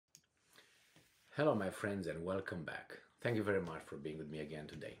Hello, my friends, and welcome back. Thank you very much for being with me again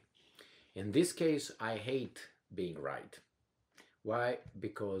today. In this case, I hate being right. Why?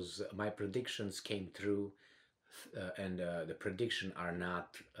 Because my predictions came through, and the predictions are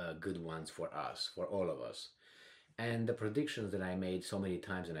not good ones for us, for all of us. And the predictions that I made so many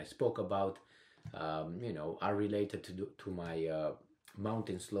times and I spoke about, are related to my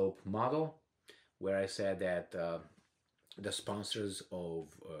mountain slope model, where I said that the sponsors of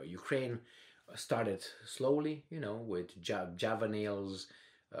Ukraine started slowly, with javelins,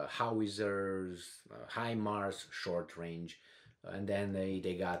 howitzers, HIMARS, short range, and then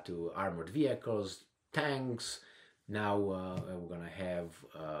they got to armored vehicles, tanks. Now we're gonna have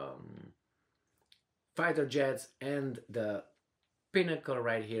fighter jets, and the pinnacle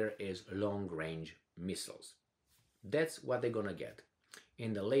right here is long range missiles. That's what they're gonna get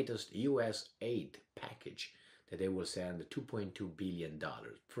in the latest US aid package that they will send $2.2 billion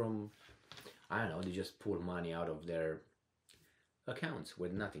from. I don't know, they just pull money out of their accounts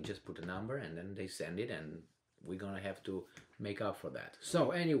with nothing, just put a number and then they send it, and we're gonna have to make up for that.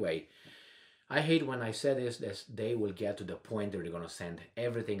 So anyway, I hate when I say this they will get to the point where they're gonna send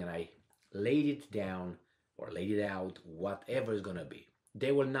everything, and I laid it down or laid it out, whatever it's gonna be.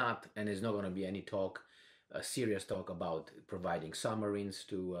 They will not, and there's not gonna be any talk, serious talk about providing submarines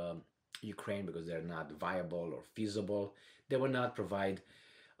to Ukraine, because they're not viable or feasible. They will not provide,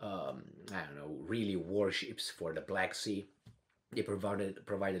 I don't know, really warships for the Black Sea. They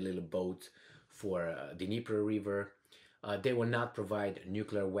provided little boats for the Dnieper River. They will not provide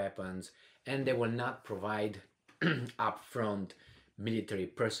nuclear weapons, and they will not provide upfront military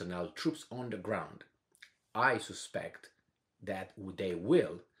personnel, troops on the ground. I suspect that they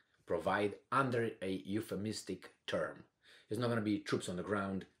will provide under a euphemistic term. It's not going to be troops on the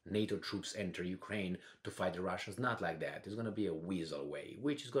ground, NATO troops enter Ukraine to fight the Russians, not like that. It's going to be a weasel way,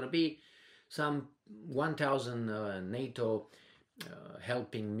 which is going to be some 1,000 NATO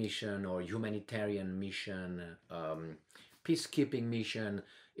helping mission or humanitarian mission, peacekeeping mission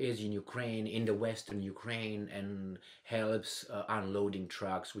is in Ukraine, in the western Ukraine, and helps unloading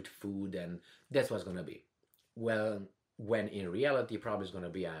trucks with food, and that's what's going to be. Well, when in reality, probably is going to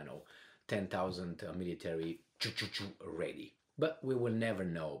be, I don't know, 10,000 military ready. But we will never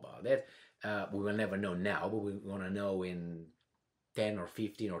know about that. We will never know now, but we're going to know in 10 or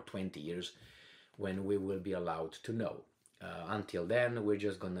 15 or 20 years when we will be allowed to know. Until then, we're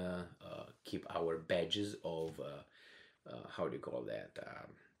just gonna keep our badges of how do you call that,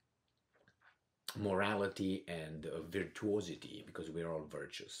 morality and virtuosity, because we're all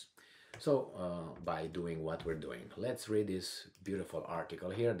virtuous. So by doing what we're doing, let's read this beautiful article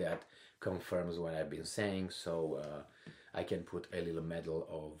here that confirms what I've been saying, so I can put a little medal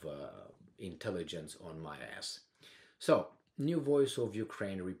of intelligence on my ass. So, New Voice of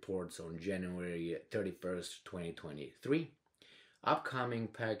Ukraine reports on January 31st, 2023. Upcoming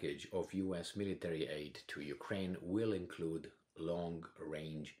package of US military aid to Ukraine will include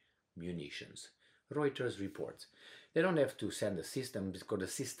long-range munitions. Reuters reports. They don't have to send the systems because the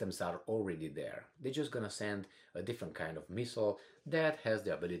systems are already there. They're just gonna send a different kind of missile that has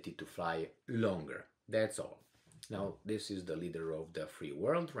the ability to fly longer. That's all. Now, this is the leader of the free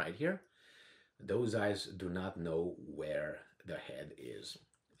world right here. Those eyes do not know where the head is.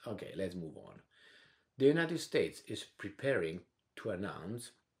 Okay, let's move on. The United States is preparing to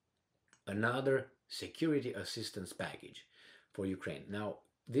announce another security assistance package for Ukraine. Now,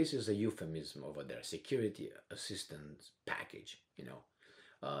 this is a euphemism over there, security assistance package,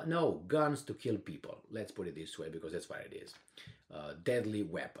 no, guns to kill people. Let's put it this way, because that's what it is. Deadly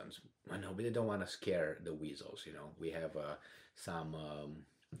weapons. I know, but they don't want to scare the weasels, We have some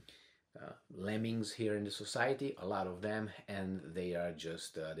lemmings here in the society, a lot of them, and they are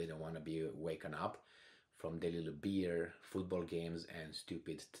just, they don't want to be waken up from their little beer, football games, and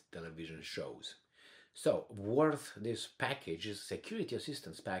stupid television shows. So, worth this package, security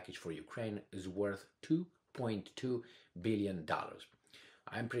assistance package for Ukraine, is worth $2.2 billion.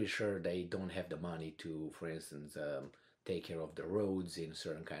 I'm pretty sure they don't have the money to, for instance, take care of the roads in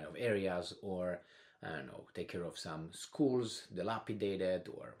certain kind of areas, or I don't know, take care of some schools dilapidated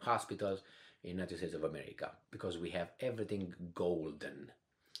or hospitals in the United States of America, because we have everything golden,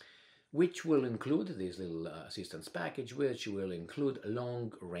 which will include this little assistance package, which will include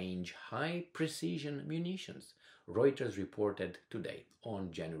long-range, high-precision munitions, Reuters reported today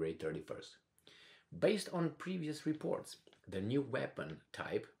on January 31st. Based on previous reports, the new weapon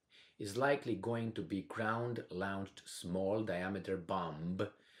type is likely going to be ground-launched small-diameter bomb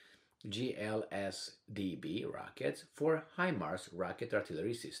GLSDB rockets for HIMARS rocket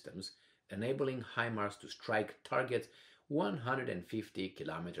artillery systems, enabling HIMARS to strike targets 150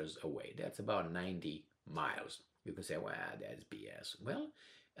 kilometers away. That's about 90 miles. You can say, well, that's BS. Well,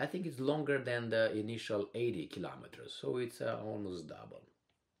 I think it's longer than the initial 80 kilometers, so it's almost double.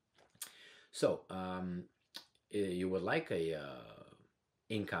 So you would like a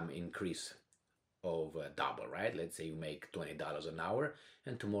income increase of double, right? Let's say you make $20 an hour,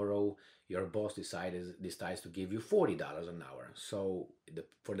 and tomorrow your boss decides to give you $40 an hour. So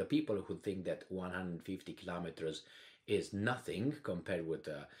for the people who think that 150 kilometers is nothing compared with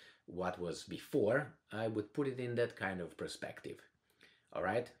what was before, I would put it in that kind of perspective. All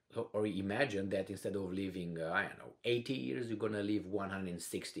right, or imagine that instead of living, I don't know, 80 years, you're gonna live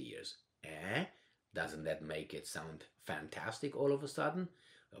 160 years. Doesn't that make it sound fantastic all of a sudden?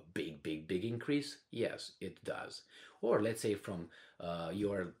 A big increase? Yes, it does. Or let's say from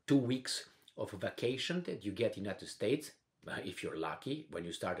your 2 weeks of vacation that you get in the United States, if you're lucky, when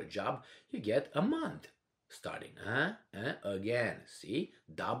you start a job, you get a month starting. Again, see,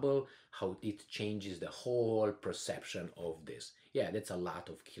 double how it changes the whole perception of this. Yeah, that's a lot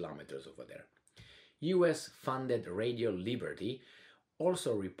of kilometers over there. US-funded Radio Liberty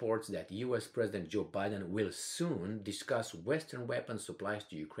also reports that US President Joe Biden will soon discuss Western weapons supplies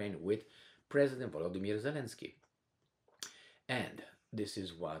to Ukraine with President Volodymyr Zelensky. And this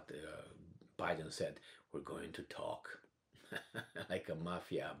is what Biden said, we're going to talk, like a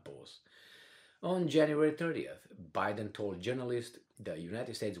mafia boss. On January 30th, Biden told journalists the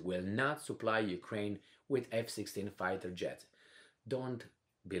United States will not supply Ukraine with F-16 fighter jets. Don't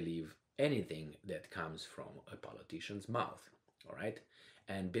believe anything that comes from a politician's mouth, all right?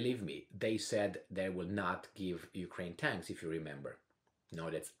 And believe me, they said they will not give Ukraine tanks, if you remember. No,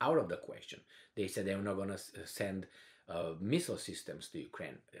 that's out of the question. They said they were not going to send missile systems to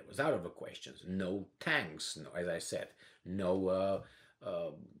Ukraine. That was out of the question. No tanks, no, as I said, no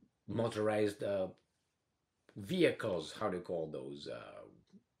motorized vehicles, how do you call those,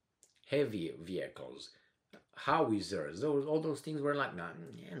 heavy vehicles, howitzers, all those things were like, nah,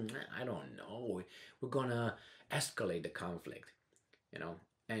 I don't know, we're gonna escalate the conflict, you know.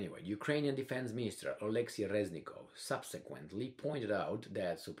 Anyway, Ukrainian Defense Minister Oleksiy Reznikov subsequently pointed out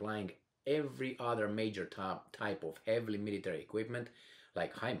that supplying every other major type of heavy military equipment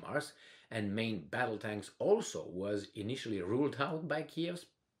like HIMARS and main battle tanks also was initially ruled out by Kiev's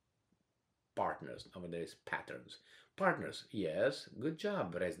partners. Nowadays, partners, yes, good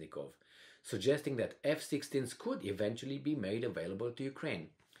job, Reznikov, suggesting that F-16s could eventually be made available to Ukraine.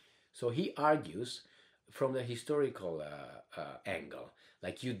 So he argues from the historical angle,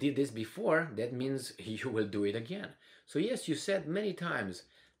 like you did this before, that means you will do it again. So yes, you said many times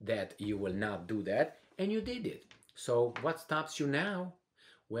that you will not do that, and you did it. So what stops you now?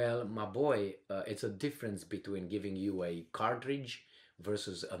 Well, my boy, it's a difference between giving you a cartridge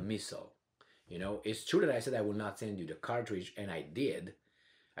versus a missile. You know, it's true that I said I will not send you the cartridge, and I did.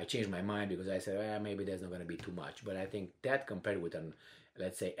 I changed my mind because I said, maybe there's not going to be too much. But I think that compared with an,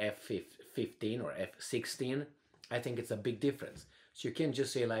 let's say, F-15 or F-16, I think it's a big difference. So you can't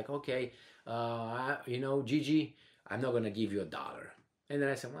just say like, okay, you know, Gigi, I'm not going to give you $1. And then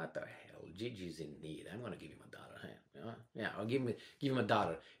I said, what the hell? Gigi's in need. I'm going to give him $1. Yeah, I'll give him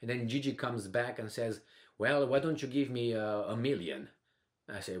 $1. And then Gigi comes back and says, well, why don't you give me $1 million?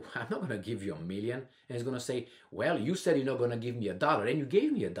 I say, well, I'm not going to give you $1 million. And he's going to say, well, you said you're not going to give me $1, and you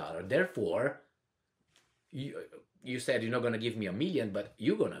gave me $1. Therefore, you said you're not going to give me $1 million, but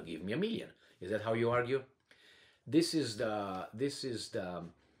you're going to give me $1 million. Is that how you argue? This is the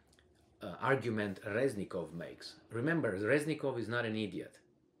argument Reznikov makes. Remember, Reznikov is not an idiot.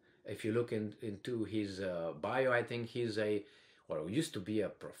 If you look into his bio, I think he's or used to be a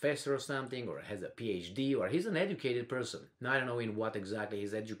professor or something, or has a PhD, or he's an educated person. Now, I don't know in what exactly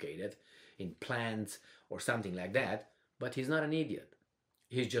he's educated, in plants or something like that, but he's not an idiot.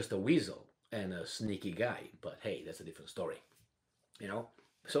 He's just a weasel and a sneaky guy. But hey, that's a different story, you know?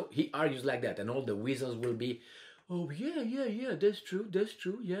 So he argues like that, and all the weasels will be, oh, yeah, that's true,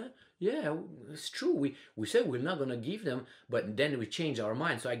 yeah, it's true. We said we're not going to give them, but then we change our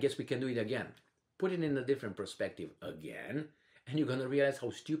mind, so I guess we can do it again. Put it in a different perspective again, and you're going to realize how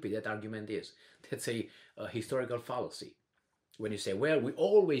stupid that argument is. That's a historical fallacy. When you say, well, we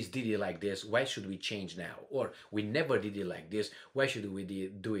always did it like this, why should we change now? Or we never did it like this, why should we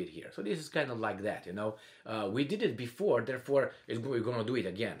do it here? So this is kind of like that, you know. We did it before, therefore we're going to do it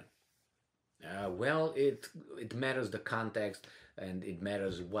again. Well, it matters the context, and it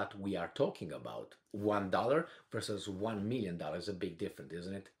matters what we are talking about. $1 versus $1 million is a big difference,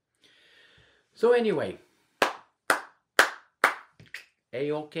 isn't it? So anyway,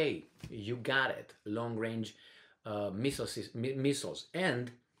 A-OK, you got it. Long-range missiles,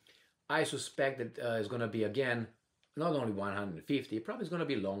 and I suspect that it's going to be again not only 150, probably it's going to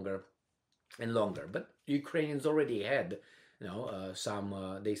be longer and longer. But Ukrainians already had,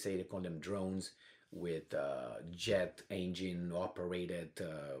 some, they say they call them drones with jet engine operated,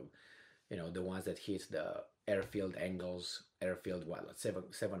 the ones that hit the airfield angles, airfield,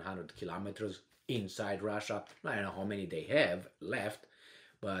 700 kilometers inside Russia. I don't know how many they have left,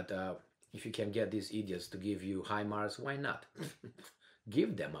 but if you can get these idiots to give you HIMARS, why not?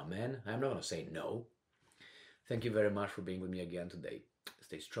 Give them, man. I'm not going to say no. Thank you very much for being with me again today.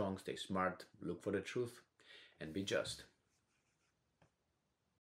 Stay strong, stay smart, look for the truth, and be just.